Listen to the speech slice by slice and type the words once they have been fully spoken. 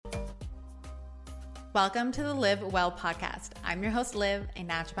Welcome to the Live Well podcast. I'm your host, Liv, a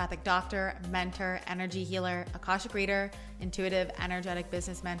naturopathic doctor, mentor, energy healer, Akashic reader, intuitive, energetic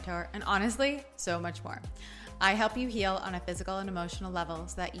business mentor, and honestly, so much more. I help you heal on a physical and emotional level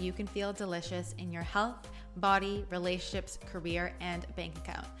so that you can feel delicious in your health, body, relationships, career, and bank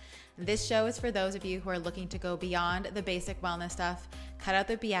account. This show is for those of you who are looking to go beyond the basic wellness stuff, cut out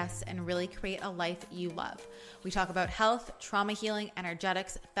the BS, and really create a life you love. We talk about health, trauma healing,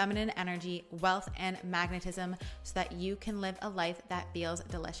 energetics, feminine energy, wealth, and magnetism so that you can live a life that feels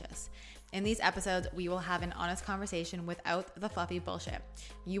delicious. In these episodes, we will have an honest conversation without the fluffy bullshit.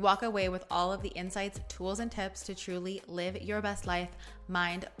 You walk away with all of the insights, tools, and tips to truly live your best life,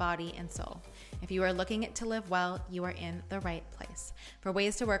 mind, body, and soul. If you are looking to live well, you are in the right place. For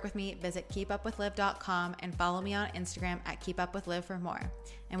ways to work with me, visit keepupwithliv.com and follow me on Instagram at keepupwithliv for more.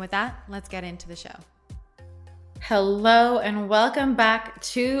 And with that, let's get into the show. Hello and welcome back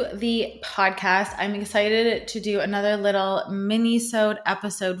to the podcast. I'm excited to do another little mini-sode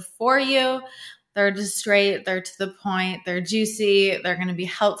episode for you. They're just straight, they're to the point, they're juicy, they're going to be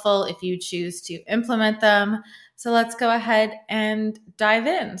helpful if you choose to implement them. So let's go ahead and dive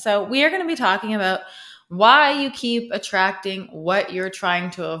in. So we are going to be talking about why you keep attracting what you're trying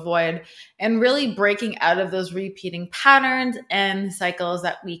to avoid and really breaking out of those repeating patterns and cycles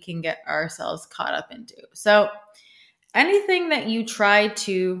that we can get ourselves caught up into. So anything that you try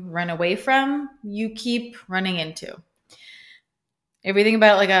to run away from, you keep running into. If we think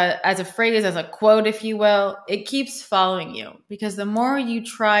about it as a phrase, as a quote, if you will, it keeps following you because the more you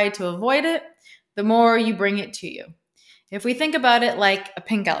try to avoid it, the more you bring it to you. If we think about it like a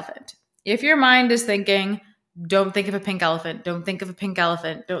pink elephant, if your mind is thinking, don't think of a pink elephant, don't think of a pink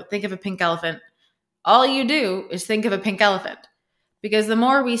elephant, don't think of a pink elephant, all you do is think of a pink elephant. Because the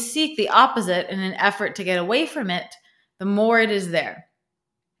more we seek the opposite in an effort to get away from it, the more it is there.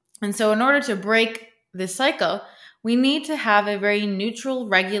 And so in order to break this cycle, we need to have a very neutral,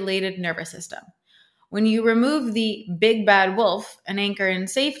 regulated nervous system. When you remove the big bad wolf and anchor in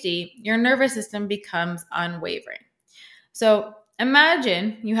safety, your nervous system becomes unwavering. So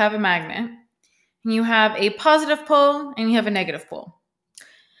imagine you have a magnet and you have a positive pole and you have a negative pole.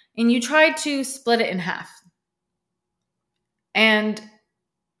 And you try to split it in half. And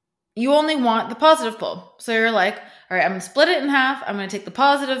you only want the positive pole. So you're like, all right, I'm going to split it in half. I'm going to take the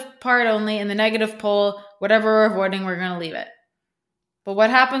positive part only and the negative pole, whatever we're avoiding, we're going to leave it. But what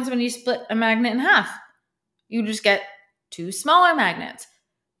happens when you split a magnet in half? You just get two smaller magnets.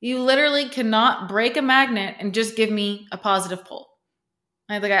 You literally cannot break a magnet and just give me a positive pole.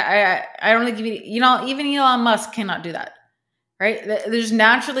 I don't think even Elon Musk cannot do that, right? There's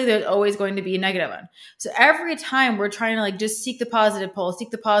always going to be a negative one. So every time we're trying to just seek the positive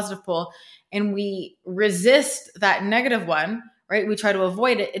pole, and we resist that negative one, right? We try to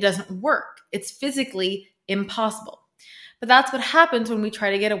avoid it. It doesn't work. It's physically impossible. But that's what happens when we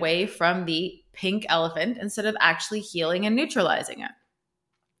try to get away from the pink elephant instead of actually healing and neutralizing it.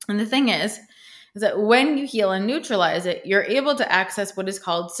 And the thing is that when you heal and neutralize it, you're able to access what is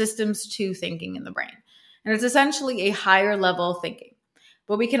called systems 2 thinking in the brain. And it's essentially a higher level thinking.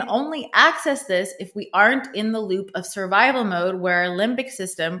 But we can only access this if we aren't in the loop of survival mode where our limbic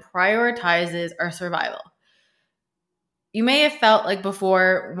system prioritizes our survival. You may have felt like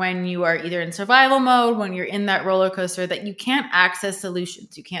before when you are either in survival mode, when you're in that roller coaster, that you can't access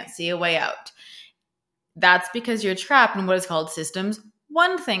solutions. You can't see a way out. That's because you're trapped in what is called systems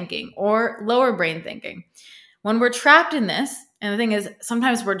 1 thinking or lower brain thinking. When we're trapped in this, and the thing is,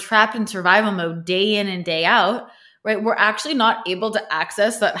 sometimes we're trapped in survival mode day in and day out, right? We're actually not able to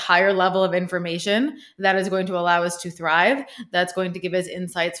access that higher level of information that is going to allow us to thrive, that's going to give us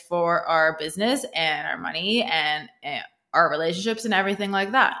insights for our business and our money and our relationships and everything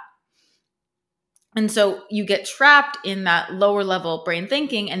like that. And so you get trapped in that lower level brain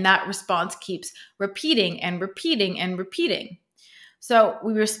thinking, and that response keeps repeating and repeating and repeating. So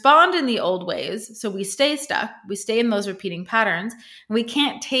we respond in the old ways, so we stay stuck, we stay in those repeating patterns, and we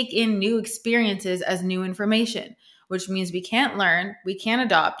can't take in new experiences as new information, which means we can't learn, we can't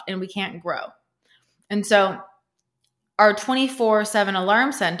adopt, and we can't grow. And so our 24/7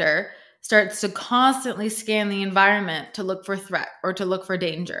 alarm center starts to constantly scan the environment to look for threat or to look for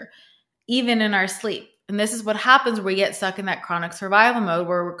danger, even in our sleep. And this is what happens when we get stuck in that chronic survival mode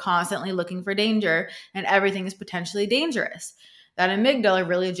where we're constantly looking for danger and everything is potentially dangerous. That amygdala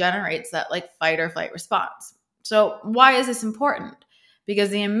really generates that fight or flight response. So why is this important? Because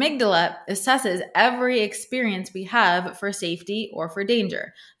the amygdala assesses every experience we have for safety or for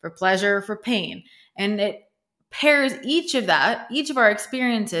danger, for pleasure or for pain. And it pairs each of our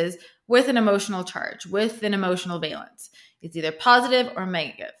experiences with an emotional charge, with an emotional valence. It's either positive or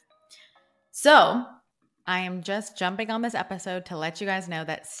negative. So I am just jumping on this episode to let you guys know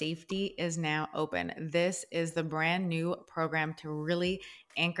that Safety is now open. This is the brand new program to really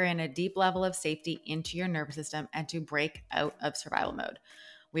anchor in a deep level of safety into your nervous system and to break out of survival mode.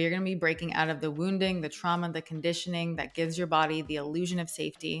 We are going to be breaking out of the wounding, the trauma, the conditioning that gives your body the illusion of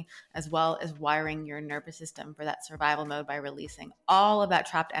safety, as well as wiring your nervous system for that survival mode by releasing all of that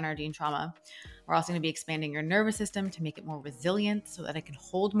trapped energy and trauma. We're also going to be expanding your nervous system to make it more resilient so that it can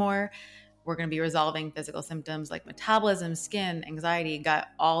hold more. We're going to be resolving physical symptoms like metabolism, skin, anxiety, gut,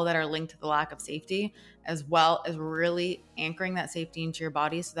 all that are linked to the lack of safety, as well as really anchoring that safety into your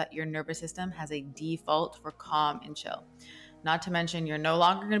body so that your nervous system has a default for calm and chill. Not to mention, you're no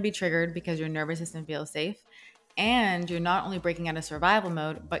longer going to be triggered because your nervous system feels safe. And you're not only breaking out of survival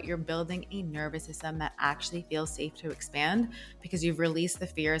mode, but you're building a nervous system that actually feels safe to expand because you've released the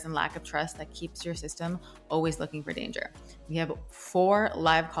fears and lack of trust that keeps your system always looking for danger. We have 4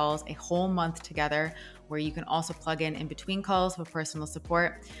 live calls, a whole month together, where you can also plug in between calls for personal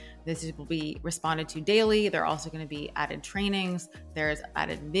support. This will be responded to daily. There are also going to be added trainings. There's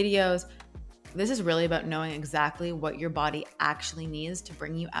added videos. This is really about knowing exactly what your body actually needs to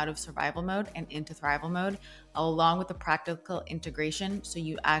bring you out of survival mode and into thrival mode, along with the practical integration so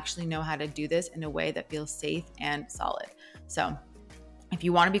you actually know how to do this in a way that feels safe and solid. So if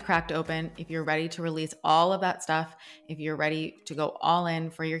you want to be cracked open, if you're ready to release all of that stuff, if you're ready to go all in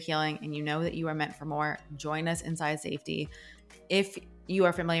for your healing and you know that you are meant for more, join us inside Safety. If you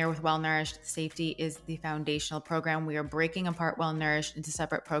are familiar with Well Nourished, Safety is the foundational program. We are breaking apart Well Nourished into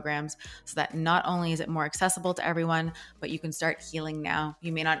separate programs so that not only is it more accessible to everyone, but you can start healing now.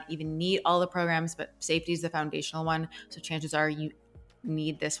 You may not even need all the programs, but Safety is the foundational one. So chances are you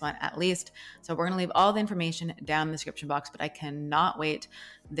need this one at least. So we're going to leave all the information down in the description box, but I cannot wait.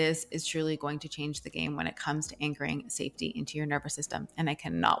 This is truly going to change the game when it comes to anchoring safety into your nervous system. And I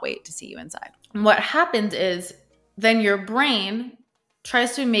cannot wait to see you inside. What happens is then your brain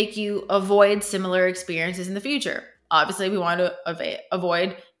tries to make you avoid similar experiences in the future. Obviously, we want to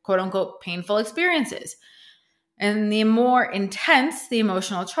avoid quote unquote painful experiences. And the more intense the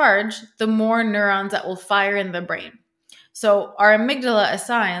emotional charge, the more neurons that will fire in the brain. So our amygdala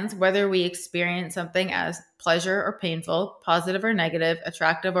assigns whether we experience something as pleasure or painful, positive or negative,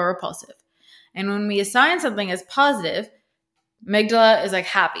 attractive or repulsive. And when we assign something as positive, amygdala is like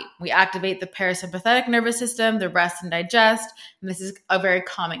happy. We activate the parasympathetic nervous system, the rest and digest, and this is a very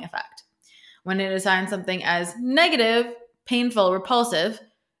calming effect. When it assigns something as negative, painful, repulsive,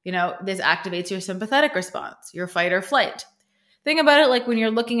 this activates your sympathetic response, your fight or flight. Think about it like when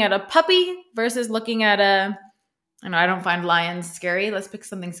you're looking at a puppy versus looking at I don't find lions scary. Let's pick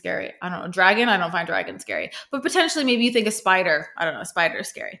something scary. I don't know, dragon. I don't find dragon scary. But potentially maybe you think a spider. I don't know, a spider is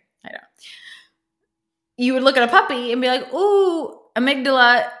scary. I don't. You would look at a puppy and be like, ooh,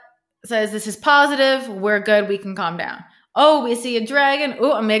 amygdala says this is positive. We're good. We can calm down. Oh, we see a dragon.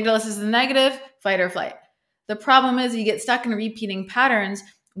 Ooh, amygdala says the negative, fight or flight. The problem is you get stuck in repeating patterns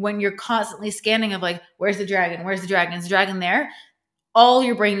when you're constantly scanning of like, where's the dragon? Where's the dragon? Is the dragon there? All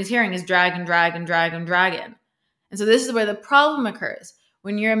your brain is hearing is dragon, dragon, dragon, dragon. And so this is where the problem occurs.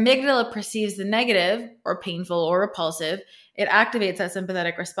 When your amygdala perceives the negative or painful or repulsive, it activates that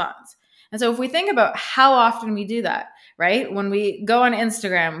sympathetic response. And so if we think about how often we do that, right? When we go on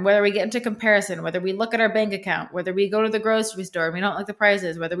Instagram, whether we get into comparison, whether we look at our bank account, whether we go to the grocery store and we don't like the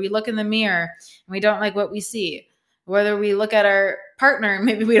prices, whether we look in the mirror and we don't like what we see, whether we look at our partner and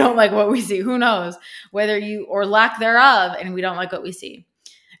maybe we don't like what we see, who knows, or lack thereof and we don't like what we see.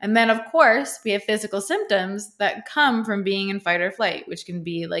 And then, of course, we have physical symptoms that come from being in fight or flight, which can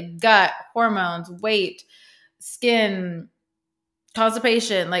be like gut, hormones, weight, skin,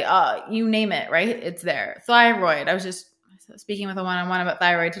 constipation, you name it, right? It's there. Thyroid. I was just speaking with a one-on-one about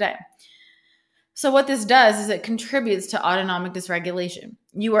thyroid today. So what this does is it contributes to autonomic dysregulation.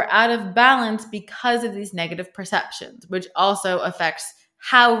 You are out of balance because of these negative perceptions, which also affects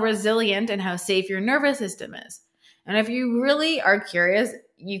how resilient and how safe your nervous system is. And if you really are curious,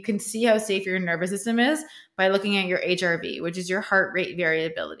 you can see how safe your nervous system is by looking at your HRV, which is your heart rate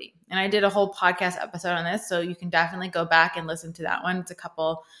variability. And I did a whole podcast episode on this, so you can definitely go back and listen to that one. It's a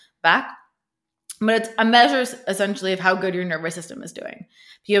couple back. But it's a measure essentially of how good your nervous system is doing.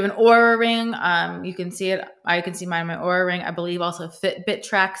 If you have an Oura ring, you can see it. I can see mine in my Oura ring. I believe also Fitbit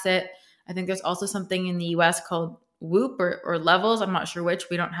tracks it. I think there's also something in the US called Whoop or Levels. I'm not sure which.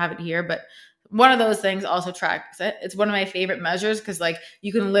 We don't have it here, but one of those things also tracks it. It's one of my favorite measures because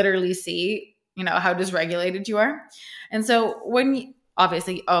you can literally see, how dysregulated you are. And so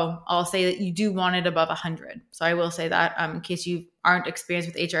obviously, I'll say that you do want it above 100. So I will say that in case you aren't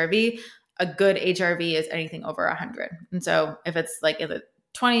experienced with HRV, a good HRV is anything over 100. And so if it's in the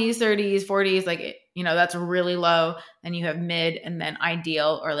 20s, 30s, 40s, that's really low. Then you have mid, and then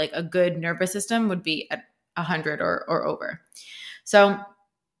ideal, or like a good nervous system would be at 100 or over. So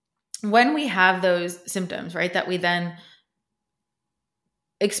when we have those symptoms, right, that we then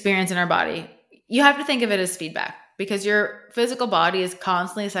experience in our body, you have to think of it as feedback, because your physical body is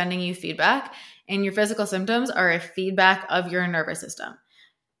constantly sending you feedback, and your physical symptoms are a feedback of your nervous system.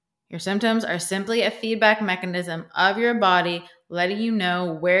 Your symptoms are simply a feedback mechanism of your body letting you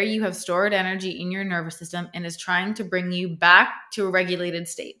know where you have stored energy in your nervous system and is trying to bring you back to a regulated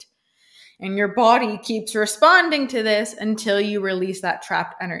state. And your body keeps responding to this until you release that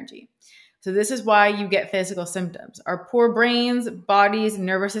trapped energy. So this is why you get physical symptoms. Our poor brains, bodies,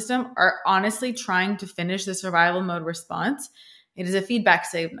 nervous system are honestly trying to finish the survival mode response. It is a feedback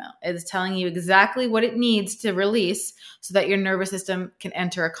signal. It is telling you exactly what it needs to release so that your nervous system can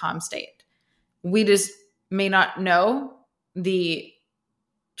enter a calm state. We just may not know the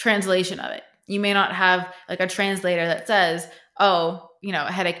translation of it. You may not have like a translator that says, oh,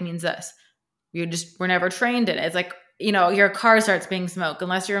 a headache means this. We're never trained in it. It's like, your car starts being smoke.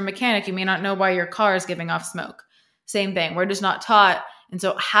 Unless you're a mechanic, you may not know why your car is giving off smoke. Same thing. We're just not taught. And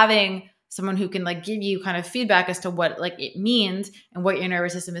so having someone who can like give you kind of feedback as to what like it means and what your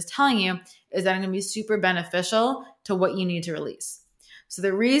nervous system is telling you is that it's going to be super beneficial to what you need to release. So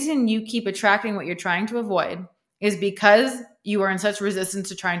the reason you keep attracting what you're trying to avoid is because you are in such resistance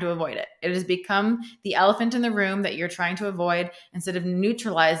to trying to avoid it. It has become the elephant in the room that you're trying to avoid instead of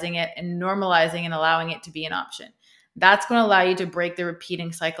neutralizing it and normalizing and allowing it to be an option. That's going to allow you to break the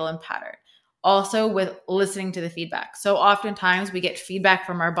repeating cycle and pattern. Also with listening to the feedback. So oftentimes we get feedback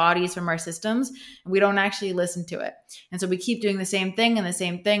from our bodies, from our systems, and we don't actually listen to it. And so we keep doing the same thing and the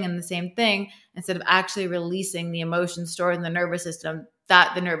same thing and the same thing instead of actually releasing the emotions stored in the nervous system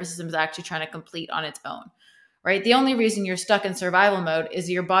that the nervous system is actually trying to complete on its own, right? The only reason you're stuck in survival mode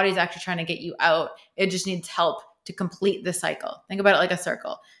is your body's actually trying to get you out. It just needs help to complete the cycle. Think about it like a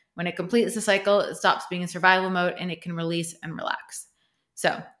circle. When it completes the cycle, it stops being in survival mode and it can release and relax.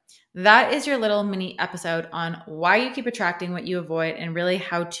 So that is your little mini episode on why you keep attracting what you avoid and really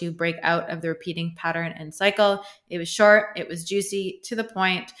how to break out of the repeating pattern and cycle. It was short, it was juicy, to the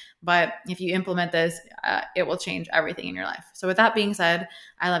point, but if you implement this, it will change everything in your life. So with that being said,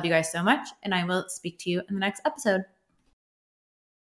 I love you guys so much, and I will speak to you in the next episode.